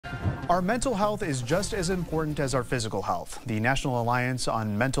Our mental health is just as important as our physical health. The National Alliance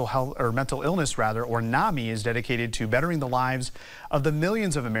on Mental Illness, or NAMI, is dedicated to bettering the lives of the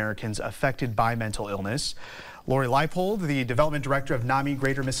millions of Americans affected by mental illness. Lori Leipold, the development director of NAMI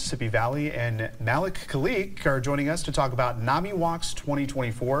Greater Mississippi Valley, and Malik Khalik are joining us to talk about NAMIWalks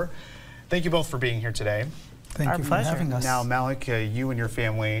 2024. Thank you both for being here today. Thank you for having us. Now, Malik, you and your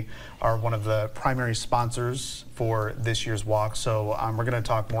family are one of the primary sponsors for this year's walk, so we're going to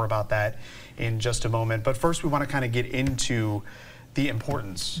talk more about that in just a moment. But first, we want to kind of get into the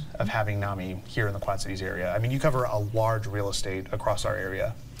importance of having NAMI here in the Quad Cities area. I mean, you cover a large real estate across our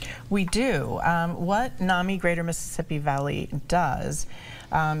area. We do. What NAMI Greater Mississippi Valley does,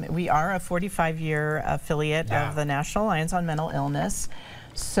 we are a 45-year affiliate of the National Alliance on Mental Illness.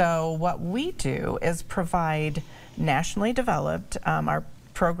 So what we do is provide nationally developed our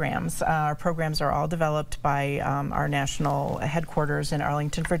programs. Our programs are all developed by our national headquarters in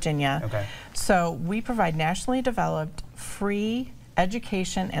Arlington, Virginia. Okay. So we provide nationally developed free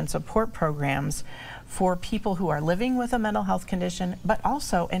education and support programs for people who are living with a mental health condition, but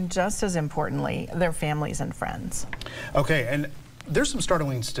also, and just as importantly, their families and friends. Okay, and there's some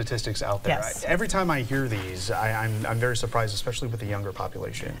startling statistics out there. Yes. Every time I hear these, I'm very surprised, especially with the younger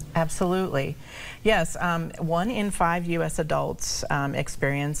population. Absolutely. Yes, 1 in 5 U.S. adults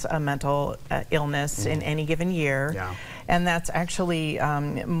experience a mental illness in any given year. Yeah. And that's actually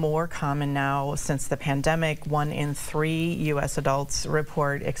more common now since the pandemic. 1 in 3 U.S. adults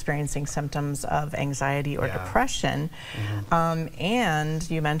report experiencing symptoms of anxiety or depression. And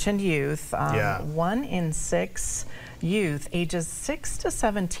you mentioned youth. 1 in 6 youth ages 6 to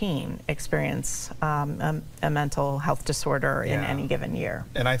 17 experience a mental health disorder in any given year.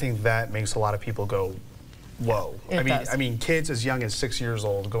 And I think that makes a lot of people go, whoa. I mean, kids as young as 6 years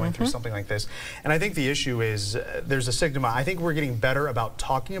old going through something like this. And I think the issue is there's a stigma. I think we're getting better about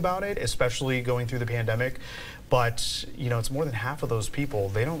talking about it, especially going through the pandemic. But, you know, it's more than half of those people,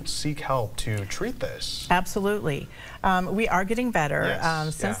 they don't seek help to treat this. Absolutely. We are getting better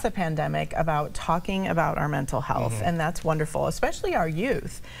since the pandemic about talking about our mental health, and that's wonderful, especially our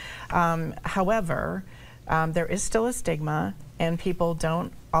youth. However, there is still a stigma, and people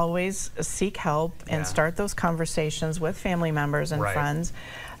don't always seek help and start those conversations with family members and friends.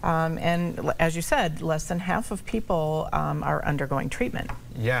 And as you said, less than half of people are undergoing treatment.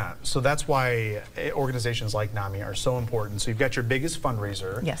 Yeah, so that's why organizations like NAMI are so important. So you've got your biggest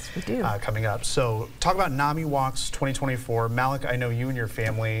fundraiser. Yes, we do. Coming up. So talk about NAMIWalks 2024. Malik, I know you and your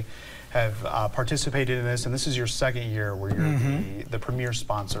family have participated in this, and this is your second year where you're the premier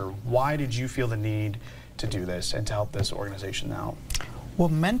sponsor. Why did you feel the need to do this and to help this organization out? Well,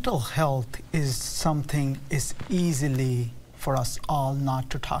 mental health is something is easily for us all not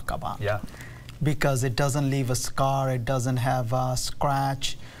to talk about. Yeah. Because it doesn't leave a scar, it doesn't have a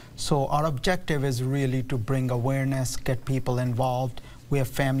scratch. So our objective is really to bring awareness, get people involved. We have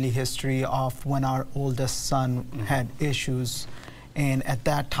family history of when our oldest son had issues, and at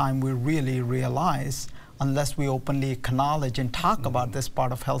that time we really realized unless we openly acknowledge and talk about this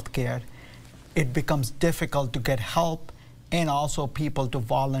part of healthcare, it becomes difficult to get help and also people to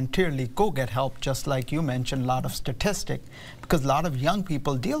voluntarily go get help, just like you mentioned, a lot of statistics, because a lot of young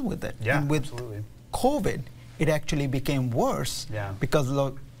people deal with it. Yeah, and with COVID, it actually became worse because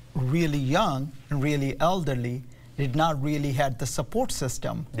really young and really elderly did not really have the support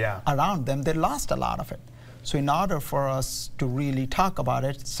system around them. They lost a lot of it. So in order for us to really talk about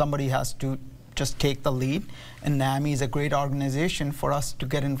it, somebody has to just take the lead, and NAMI is a great organization for us to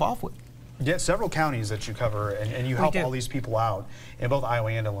get involved with. Yeah, several counties that you cover, and you help all these people out in both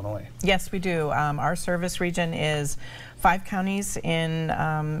Iowa and Illinois. Yes, we do. Our service region is 5 counties in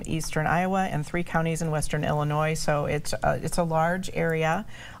eastern Iowa and 3 counties in western Illinois, so it's a large area,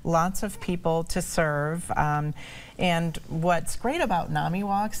 lots of people to serve. And what's great about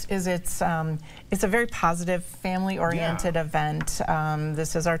NAMIWalks is it's a very positive, family-oriented event.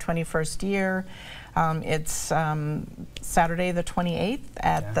 This is our 21st year. It's Saturday the 28th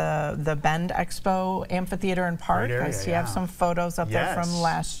at the Bend Expo Amphitheater and Park. I see you have some photos up there from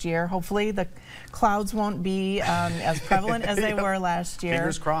last year. Hopefully the clouds won't be as prevalent as they were last year.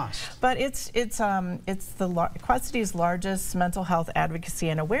 Fingers crossed. But it's the Quad Cities' largest mental health advocacy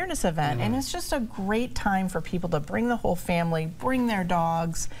and awareness event, and it's just a great time for people to bring the whole family, bring their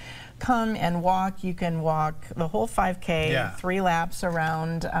dogs, come and walk. You can walk the whole 5K, 3 laps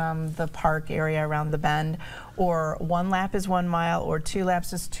around the park area, around the bend, or 1 lap is 1 mile, or 2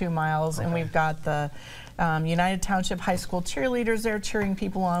 laps is 2 miles. And we've got the United Township High School cheerleaders there cheering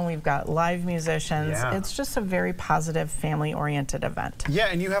people on. We've got live musicians. It's just a very positive, family-oriented event. Yeah,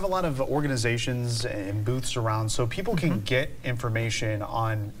 and you have a lot of organizations and booths around, so people can get information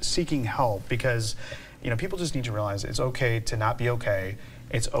on seeking help, because people just need to realize it's okay to not be okay.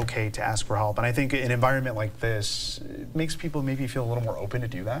 It's okay to ask for help. And I think an environment like this makes people maybe feel a little more open to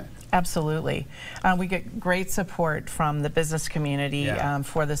do that. Absolutely. We get great support from the business community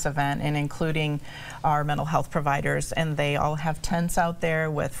for this event, and including our mental health providers. And they all have tents out there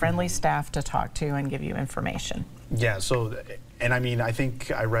with friendly staff to talk to and give you information. Yeah, so, and I mean, I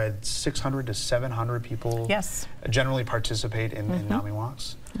think I read 600 to 700 people generally participate in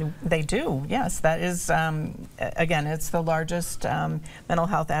NAMIWalks. They do, yes. That is, again, it's the largest mental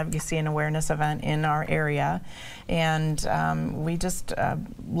health advocacy and awareness event in our area. And we just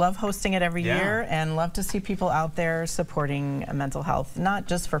love hosting it every year, and love to see people out there supporting mental health, not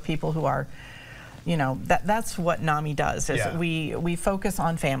just for people who are, that's what NAMI does, is we focus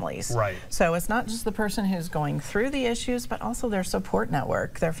on families. Right. So it's not just the person who's going through the issues, but also their support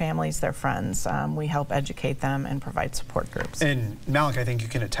network, their families, their friends. We help educate them and provide support groups. And Malik, I think you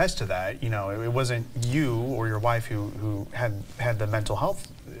can attest to that. It wasn't you or your wife who had the mental health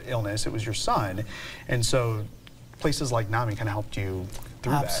illness, it was your son. And so places like NAMI kind of helped you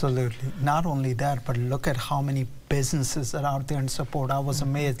through that. Absolutely. Not only that, but look at how many businesses are out there in support. I was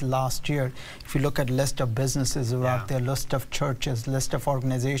amazed last year. If you look at list of businesses who are out there, list of churches, list of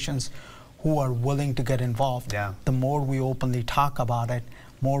organizations who are willing to get involved. The more we openly talk about it,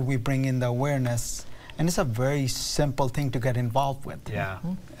 more we bring in the awareness. And it's a very simple thing to get involved with. Yeah,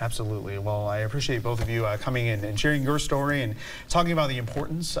 absolutely. Well, I appreciate both of you coming in and sharing your story and talking about the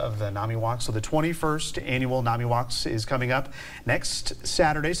importance of the NAMIWalks. So the 21st annual NAMIWalks is coming up next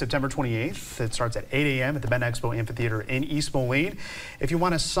Saturday, September 28th. It starts at 8 a.m. at the Ben Expo Amphitheater in East Moline. If you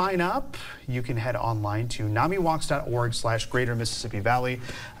want to sign up, you can head online to NAMIWalks.org/Greater Mississippi Valley.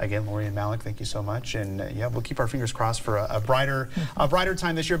 Again, Lori and Malik, thank you so much. And yeah, we'll keep our fingers crossed for a brighter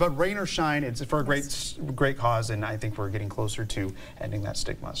time this year. But rain or shine, it's for a great cause, and I think we're getting closer to ending that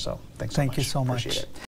stigma. So thanks so much. Thank you so much. Appreciate it.